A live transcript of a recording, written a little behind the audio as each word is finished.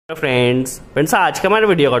Friends आज का हमारे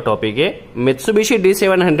वीडियो का टॉपिक है मित्सुबिशी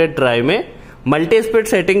D700 ड्राइव में मल्टी स्पीड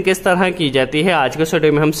सेटिंग किस तरह की जाती है। आज के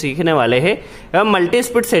वीडियो में हम सीखने वाले हैं एवं मल्टी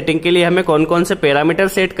स्पीड सेटिंग के लिए हमें कौन कौन से पैरामीटर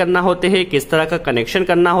सेट करना होते हैं, किस तरह का कनेक्शन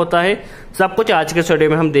करना होता है, सब कुछ आज के वीडियो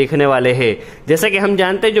में हम देखने वाले हैं। जैसा कि हम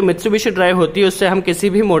जानते हैं जो मित्सुबिशी ड्राइव होती है उससे हम किसी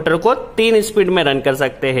भी मोटर को 3 स्पीड में रन कर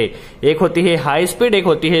सकते हैं। एक होती है हाई स्पीड, एक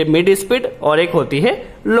होती है मिड स्पीड और एक होती है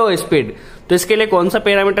लो स्पीड। तो इसके लिए कौन सा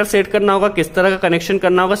पैरामीटर सेट करना होगा, किस तरह का कनेक्शन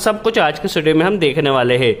करना होगा, सब कुछ आज के वीडियो में हम देखने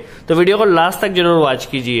वाले हैं। तो वीडियो को लास्ट तक जरूर वॉच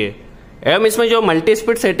कीजिए। एवं इसमें जो मल्टी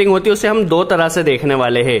स्पीड सेटिंग होती है उसे हम दो तरह से देखने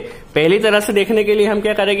वाले हैं। पहली तरह से देखने के लिए हम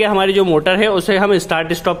क्या करेंगे, हमारी जो मोटर है उसे हम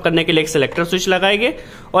स्टार्ट स्टॉप करने के लिए एक सिलेक्टर स्विच लगाएंगे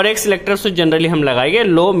और एक सिलेक्टर स्विच जनरली हम लगाएंगे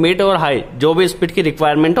लो, मिड और हाई जो भी स्पीड की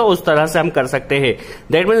रिक्वायरमेंट हो उस तरह से हम कर सकते हैं।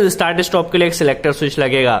 दैट मीन्स स्टार्ट स्टॉप के लिए एक सिलेक्टर स्विच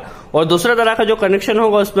लगेगा। और दूसरा तरह का जो कनेक्शन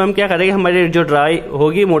होगा उसमें हम क्या करेंगे, हमारी जो ड्राइव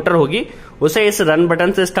होगी, मोटर होगी, उसे इस रन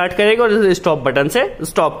बटन से स्टार्ट करेंगे और इस स्टॉप बटन से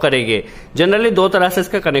स्टॉप करेंगे। जनरली दो तरह से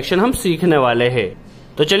इसका कनेक्शन हम सीखने वाले हैं।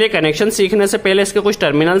 तो चलिए कनेक्शन सीखने से पहले इसके कुछ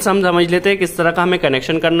टर्मिनल्स हम समझ लेते हैं, किस तरह का हमें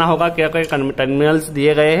कनेक्शन करना होगा, क्या क्या टर्मिनल्स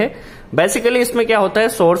दिए गए हैं। बेसिकली इसमें क्या होता है,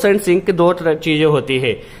 सोर्स एंड सिंक की दो चीजें होती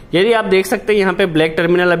है। यदि आप देख सकते हैं यहाँ पे ब्लैक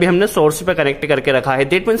टर्मिनल अभी हमने सोर्स पे कनेक्ट करके रखा है।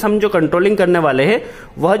 दैट मीन्स हम जो कंट्रोलिंग करने वाले हैं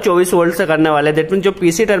वह 24 वोल्ट से करने वाले हैं। दैट मीन्स जो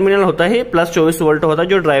पीसी टर्मिनल होता है प्लस 24 वोल्ट होता है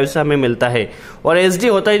जो ड्राइव से हमें मिलता है, और एसडी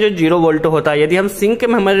होता है जो 0 वोल्ट होता है। यदि हम सिंक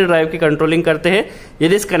में हमारे ड्राइव की कंट्रोलिंग करते हैं,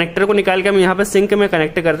 यदि इस कनेक्टर को निकाल के हम यहाँ पे सिंक में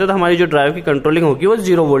कनेक्ट करते हैं तो हमारी जो ड्राइव की कंट्रोलिंग होगी वो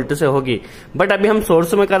 0 वोल्ट से होगी। बट अभी हम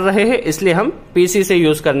सोर्स में कर रहे हैं इसलिए हम पीसी से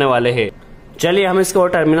यूज करने वाले हैं। चलिए हम इसके और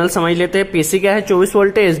टर्मिनल समझ लेते हैं। पीसी क्या है, 24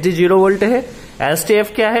 वोल्ट है, एसडी 0 वोल्ट है।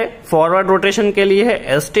 एसटीएफ क्या है, फॉरवर्ड रोटेशन के लिए है।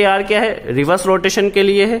 एसटीआर क्या है, रिवर्स रोटेशन के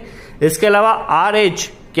लिए है। इसके अलावा आरएच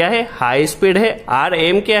क्या है, हाई स्पीड है।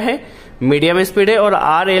 आरएम क्या है, मीडियम स्पीड है। और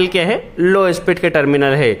आरएल क्या है, लो स्पीड के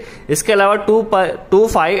टर्मिनल है। इसके अलावा 2,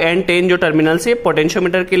 5 एंड 10 जो टर्मिनल है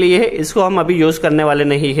पोटेंशियोमीटर के लिए है, इसको हम अभी यूज करने वाले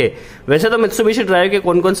नहीं है। वैसे तो मित्सुबिशी ड्राइव के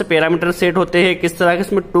कौन कौन से पैरामीटर सेट होते हैं, किस तरह के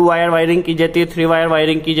इसमें 2 वायर वायरिंग की जाती है, 3 वायर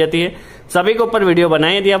वायरिंग की जाती है, सभी के ऊपर वीडियो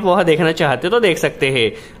बनाए। यदि आप वह देखना चाहते हो तो देख सकते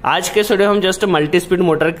हैं। आज के वीडियो हम जस्ट मल्टी स्पीड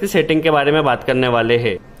मोटर की सेटिंग के बारे में बात करने वाले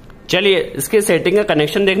हैं। चलिए इसके सेटिंग का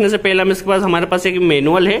कनेक्शन देखने से पहले हम इसके पास हमारे पास एक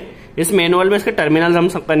मैनुअल है। इस मैनुअल में इसके टर्मिनल हम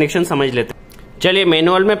कनेक्शन समझ लेते हैं। चलिए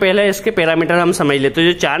मैनुअल में पहले इसके पैरामीटर हम समझ लेते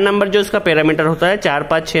हैं। जो 4 नंबर जो इसका पैरामीटर होता है, 4,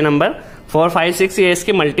 5, 6 नंबर, 4, 5, 6 ये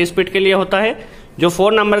इसके मल्टी स्पीड के लिए होता है। जो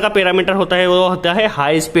 4 नंबर का पैरामीटर होता है वो होता है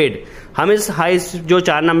हाई स्पीड। हम इस हाई जो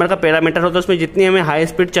 4 नंबर का पैरामीटर होता है उसमें जितनी हमें हाई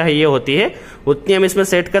स्पीड चाहिए होती है उतनी हम इसमें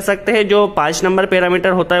सेट कर सकते हैं। जो 5 नंबर पैरामीटर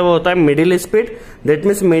होता है वो होता है middle speed, that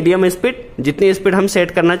means medium speed. जितनी स्पीड हम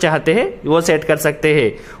सेट करना चाहते हैं वो सेट कर सकते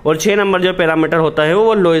हैं। और 6 नंबर जो पैरामीटर होता है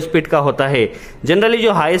वो लो स्पीड का होता है। जनरली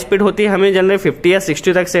जो हाई स्पीड होती है हमें जनरली 50 या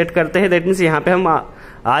 60 तक सेट करते हैं। दैट मीन्स यहाँ पे हम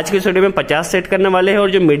आज के वीडियो में 50 सेट करने वाले हैं।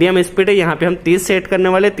 और जो मीडियम स्पीड है यहाँ पे हम 30 सेट करने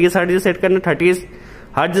वाले, 30 हर्ट्ज सेट करने, 30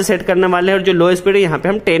 हर्ट्ज सेट करने वाले हैं। और जो लो स्पीड है यहाँ पे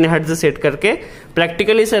हम 10 हर्ट्ज सेट करके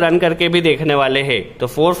प्रैक्टिकली से रन करके भी देखने वाले हैं। तो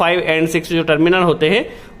 4, 5 एंड 6 जो टर्मिनल होते हैं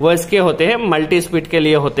वो इसके होते हैं मल्टी स्पीड के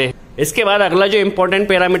लिए होते हैं। इसके बाद अगला जो इंपॉर्टेंट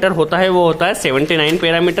पैरामीटर होता है वो होता है 79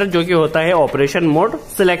 पैरामीटर, जो कि होता है ऑपरेशन मोड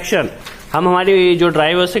सिलेक्शन। हम हमारी जो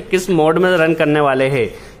ड्राइव है उसे किस मोड में रन करने वाले हैं,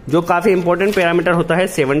 जो काफी इंपॉर्टेंट पैरामीटर होता है।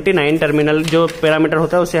 79 टर्मिनल जो पैरामीटर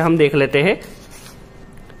होता है उसे हम देख लेते हैं।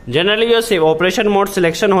 जनरली जो ऑपरेशन मोड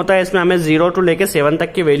सिलेक्शन होता है इसमें हमें 0 to लेके 7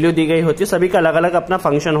 तक की वैल्यू दी गई होती है। सभी का अलग अलग अपना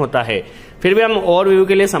फंक्शन होता है। फिर भी हम और व्यू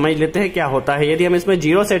के लिए समझ लेते हैं क्या होता है। यदि हम इसमें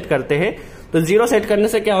 0 सेट करते हैं तो 0 सेट करने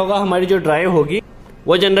से क्या होगा, हमारी जो ड्राइव होगी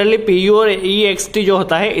वो जनरली PU और EXT जो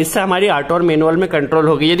होता है इससे हमारी ऑटो और मैनुअल में कंट्रोल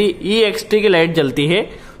होगी। यदि EXT की लाइट जलती है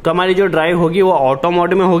तो हमारी जो ड्राइव होगी वो ऑटो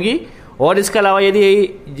मोड में होगी। और इसके अलावा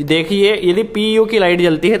यदि देखिए यदि PU की लाइट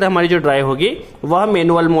जलती है तो हमारी जो ड्राइव होगी वह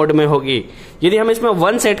मैनुअल मोड में होगी। यदि हम इसमें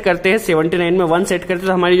 1 सेट करते हैं, 79 में 1 सेट करते हैं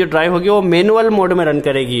तो हमारी जो ड्राइव होगी वो मैनुअल मोड में रन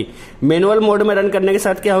करेगी। मैनुअल मोड में रन करने के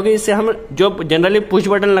साथ क्या होगी, इससे हम जो जनरली पुश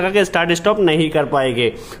बटन लगा के स्टार्ट स्टॉप नहीं कर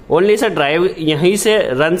पाएंगे। ओनली से ड्राइव यहीं से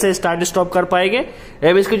रन से स्टार्ट स्टॉप कर पाएंगे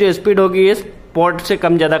एवं इसकी जो स्पीड होगी इस पोर्ट से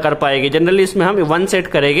कम ज्यादा कर पाएंगे। जनरली इसमें हम 1 सेट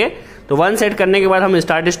करेंगे तो 1 सेट करने के बाद हम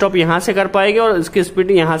स्टार्ट स्टॉप यहां से कर पाएंगे और इसकी स्पीड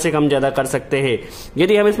यहां से कम ज्यादा कर सकते हैं।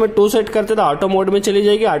 यदि हम इसमें 2 सेट करते तो ऑटो मोड में चली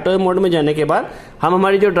जाएगी। ऑटो मोड में जाने के बाद हम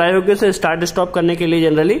हमारी जो ड्राइव होगी उसे स्टार्ट स्टॉप करने के लिए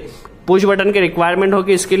जनरली पुश बटन की रिक्वायरमेंट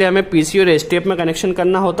होगी। इसके लिए हमें पीसी और एसटीएफ में कनेक्शन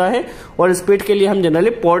करना होता है और स्पीड के लिए हम जनरली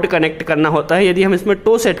पोर्ट कनेक्ट करना होता है। यदि हम इसमें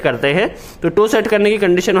 2 सेट करते हैं तो 2 सेट करने की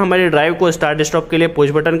कंडीशन हमारी ड्राइव को स्टार्ट स्टॉप के लिए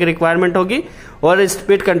पुश बटन की रिक्वायरमेंट होगी और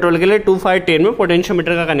स्पीड कंट्रोल के लिए 2, 5, 10 में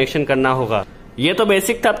पोटेंशियोमीटर का कनेक्शन करना होगा। ये तो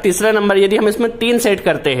बेसिक था। अब तीसरा नंबर, यदि हम इसमें 3 सेट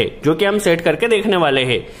करते हैं, जो कि हम सेट करके देखने वाले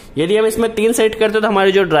हैं। यदि हम इसमें 3 सेट करते हैं तो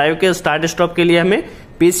हमारी जो ड्राइव के स्टार्ट स्टॉप के लिए हमें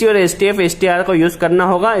पीसी और एसटीएफ, एसटीआर को यूज करना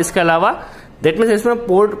होगा। इसके अलावा दैट मीन्स इसमें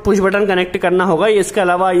पोर्ट पुश बटन कनेक्ट करना होगा। इसके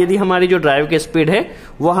अलावा यदि हमारी जो ड्राइव की स्पीड है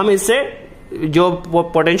वो हम इससे जो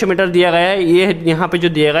पोटेंशियोमीटर दिया गया है, ये यहाँ पे जो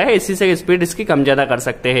दिया गया है, इसी से स्पीड इसकी कम ज्यादा कर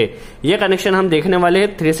सकते हैं। ये कनेक्शन हम देखने वाले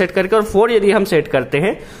हैं 3 सेट करके, और 4 यदि हम सेट करते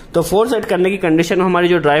हैं तो 4 सेट करने की कंडीशन में हमारी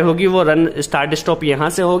जो ड्राइव होगी वो रन स्टार्ट स्टॉप यहां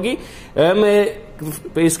से होगी।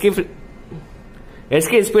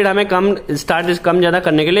 इसकी स्पीड हमें कम ज्यादा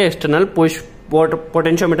करने के लिए एक्सटर्नल पुश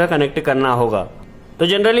पोटेंशियोमीटर कनेक्ट करना होगा। तो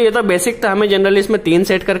जनरली ये तो बेसिक था, हमें जनरली इसमें 3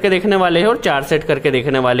 सेट करके देखने वाले हैं और 4 सेट करके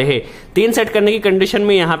देखने वाले हैं। 3 सेट करने की कंडीशन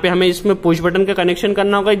में यहाँ पे हमें इसमें पुश बटन का कनेक्शन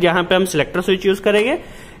करना होगा, जहां पे हम सिलेक्टर स्विच यूज करेंगे,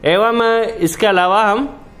 एवं इसके अलावा हम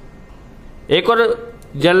एक और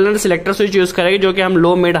जनरल सिलेक्टर स्विच यूज करेंगे जो कि हम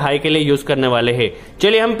लो मिड हाई के लिए यूज करने वाले हैं।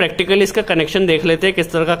 चलिए हम प्रैक्टिकली इसका कनेक्शन देख लेते हैं,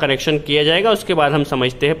 किस तरह का कनेक्शन किया जाएगा, उसके बाद हम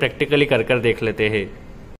समझते हैं, प्रैक्टिकली कर देख लेते हैं।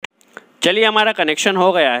 चलिए हमारा कनेक्शन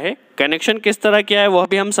हो गया है। कनेक्शन किस तरह किया है वो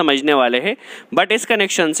भी हम समझने वाले हैं, बट इस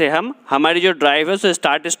कनेक्शन से हम हमारी जो ड्राइव है उसे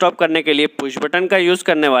स्टार्ट स्टॉप करने के लिए पुश बटन का यूज़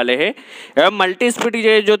करने वाले हैं। एवं मल्टी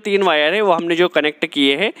स्पीड जो 3 वायर है वो हमने जो कनेक्ट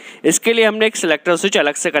किए हैं, इसके लिए हमने एक सिलेक्टर स्विच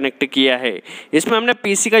अलग से कनेक्ट किया है। इसमें हमने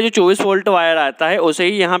पीसी का जो 24 वोल्ट वायर आता है उसे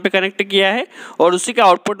ही यहाँ पे कनेक्ट किया है, और उसी के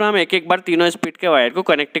आउटपुट में हम एक बार तीनों स्पीड के वायर को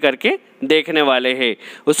कनेक्ट करके देखने वाले हैं।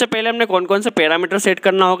 उससे पहले हमने कौन कौन से पैरामीटर सेट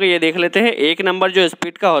करना होगा ये देख लेते हैं। 1 नंबर जो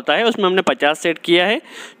स्पीड का होता है उसमें हमने 50 सेट किया है।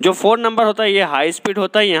 जो 4 नंबर होता है ये हाई स्पीड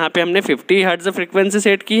होता है, यहाँ पे हमने 50 हर्ट्ज फ्रीक्वेंसी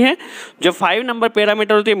सेट की है। जो 5 नंबर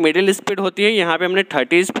पैरामीटर होती है मिडिल स्पीड होती है, यहाँ पे हमने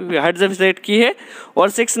 30 हर्ट्ज सेट की है। और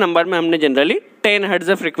 6 नंबर में हमने जनरली 10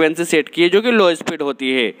 हर्ट्ज फ्रीक्वेंसी सेट की है जो कि लो स्पीड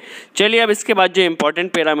होती है। चलिए अब इसके बाद जो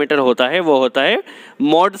इंपॉर्टेंट पैरामीटर होता है वो होता है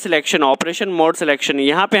mode selection, operation mode selection.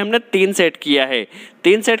 यहाँ पे हमने 3 सेट किया है।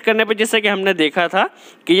 3 सेट करने पे जैसा कि हमने देखा था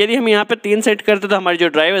कि यदि हम यहाँ पे 3 सेट करते तो हमारी जो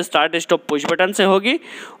drive start stop push button से होगी,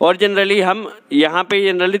 और जनरली हम यहाँ पे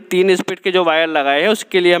जनरली 3 स्पीड के जो वायर लगाए हैं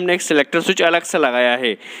उसके लिए हमने एक सिलेक्टर स्विच अलग से लगाया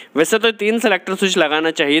है। वैसे तो 3 सिलेक्टर स्विच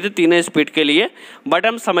लगाना चाहिए थे तीनों स्पीड के लिए, बट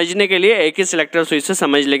हम समझने के लिए एक ही सिलेक्टर स्विच से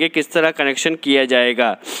समझ लेंगे किस तरह कनेक्शन किया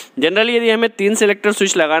जाएगा। जनरली यदि हमें 3 सिलेक्टर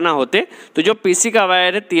स्विच लगाना होते तो जो पीसी का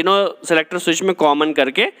वायर है तीनों सिलेक्टर स्विच में कॉमन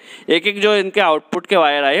करके एक जो इनके आउटपुट के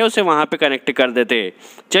वायर आए उसे वहां पे कनेक्ट कर देते।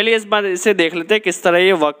 चलिए इस बार इसे देख लेते हैं किस तरह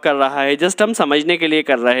ये वर्क कर रहा है, जस्ट हम समझने के लिए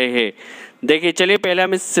कर रहे हैं। देखिए चलिए पहले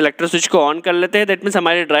हम इस सिलेक्टर स्विच को ऑन कर लेते हैं। दैट मीन्स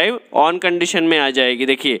हमारी ड्राइव ऑन कंडीशन में आ जाएगी।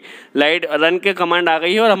 देखिए लाइट रन के कमांड आ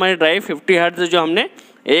गई है और हमारी ड्राइव 50 हर्ट्ज जो हमने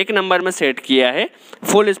 1 नंबर में सेट किया है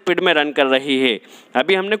फुल स्पीड में रन कर रही है।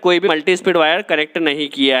 अभी हमने कोई भी मल्टी स्पीड वायर कनेक्ट नहीं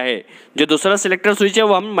किया है। जो दूसरा सिलेक्टर स्विच है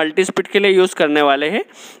वो हम मल्टी स्पीड के लिए यूज़ करने वाले हैं।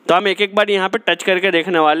 तो हम एक बार यहाँ पे टच करके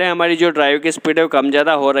देखने वाले हैं हमारी जो ड्राइव की स्पीड है वो कम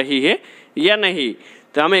ज़्यादा हो रही है या नहीं।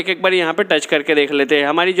 तो हम एक बार यहाँ पे टच करके देख लेते हैं।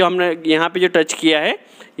 हमारी जो हमने यहाँ पे जो टच किया है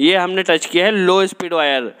ये हमने टच किया है लो स्पीड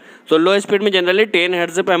वायर। तो लो स्पीड में जनरली 10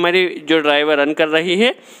 हर्ट्ज पे हमारी जो ड्राइव रन कर रही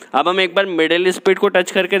है। अब हम एक बार मिडिल स्पीड को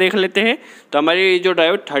टच करके देख लेते हैं, तो हमारी जो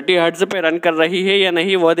ड्राइव 30 हर्ट्ज पे रन कर रही है या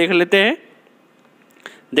नहीं वो देख लेते हैं।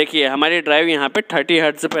 देखिए हमारी ड्राइव यहाँ पे 30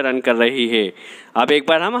 हर्ट्ज पे रन कर रही है। अब एक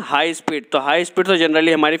बार हम हाई स्पीड तो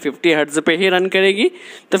जनरली हमारी 50 हर्ट्ज पे ही रन करेगी,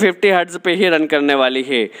 तो 50 हर्ट्ज पे ही रन करने वाली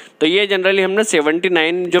है। तो ये जनरली हमने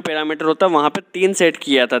 79 जो पैरामीटर होता है वहाँ पे 3 सेट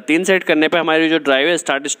किया था। 3 सेट करने पे हमारी जो ड्राइव है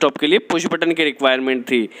स्टार्ट स्टॉप के लिए पुश बटन की रिक्वायरमेंट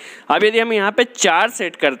थी। अब यदि हम यहाँ पे 4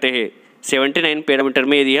 सेट करते हैं 79 पैरामीटर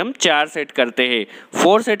में, यदि हम 4 सेट करते हैं,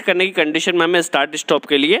 4 सेट करने की कंडीशन में हमें स्टार्ट स्टॉप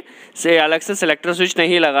के लिए से अलग से सिलेक्टर स्विच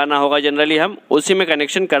नहीं लगाना होगा। जनरली हम उसी में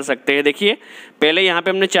कनेक्शन कर सकते हैं। देखिए पहले यहाँ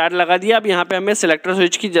पे हमने 4 लगा दिया, अब यहाँ पे हमें सिलेक्टर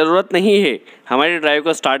स्विच की ज़रूरत नहीं है हमारी ड्राइव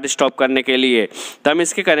को स्टार्ट स्टॉप करने के लिए। तो हम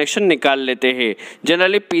इसके कनेक्शन निकाल लेते हैं।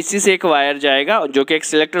 जनरली पीसी से एक वायर जाएगा जो कि एक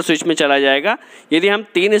सिलेक्टर स्विच में चला जाएगा। यदि हम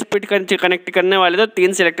 3 स्पीड कनेक्ट करने वाले तो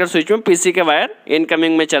 3 सिलेक्टर स्विच में पीसी के वायर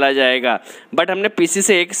इनकमिंग में चला जाएगा। बट हमने पीसी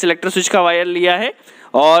से एक सिलेक्टर स्विच का वायर लिया है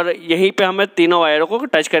और यहीं पे हमें तीनों वायरों को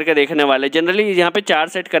टच करके देखने वाले। जनरली यहाँ पे 4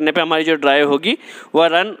 सेट करने पे हमारी जो ड्राइव होगी वह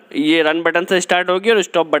रन बटन से स्टार्ट होगी और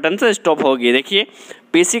स्टॉप बटन से स्टॉप होगी। देखिए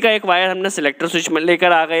पीसी का एक वायर हमने सिलेक्टर स्विच में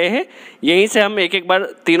लेकर आ गए हैं। यहीं से हम एक बार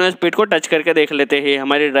तीनों स्पीड को टच करके देख लेते हैं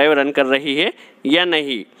हमारी ड्राइव रन कर रही है या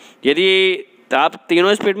नहीं। यदि आप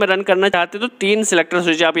तीनों स्पीड में रन करना चाहते तो 3 सिलेक्टर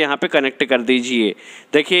स्विच आप यहाँ पे कनेक्ट कर दीजिए।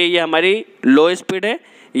 देखिए ये हमारी लो स्पीड है,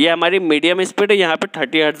 ये हमारी मीडियम स्पीड है, यहाँ पे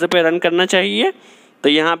 30 हर्ट्ज पे रन करना चाहिए। तो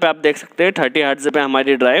यहाँ पे आप देख सकते हैं 30 हर्ट्ज पे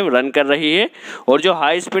हमारी ड्राइव रन कर रही है। और जो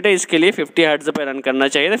हाई स्पीड है इसके लिए 50 हर्ट्ज पे रन करना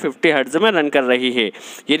चाहिए, तो 50 हर्ट्ज में रन कर रही है।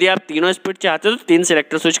 यदि आप तीनों स्पीड चाहते हो तो 3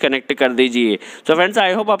 सिलेक्टर स्विच कनेक्ट कर दीजिए। तो फ्रेंड्स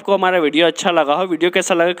आई होप आपको हमारा वीडियो अच्छा लगा हो। वीडियो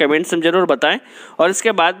कैसा लगा कमेंट्स में जरूर बताएं, और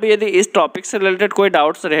इसके बाद भी यदि इस टॉपिक से रिलेटेड कोई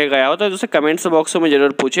डाउट्स रह गया हो तो उसे कमेंट्स बॉक्स में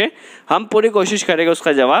जरूर पूछें, हम पूरी कोशिश करेंगे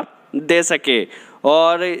उसका जवाब दे सके।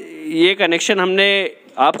 और ये कनेक्शन हमने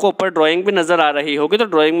आपको ऊपर ड्राइंग भी नज़र आ रही होगी, तो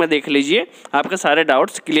ड्राइंग में देख लीजिए, आपके सारे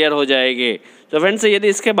डाउट्स क्लियर हो जाएंगे। तो फ्रेंड्स यदि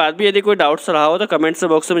इसके बाद भी यदि कोई डाउट्स रहा हो तो कमेंट्स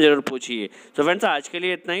बॉक्स में जरूर पूछिए। तो फ्रेंड्स आज के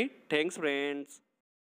लिए इतना ही। Thanks friends.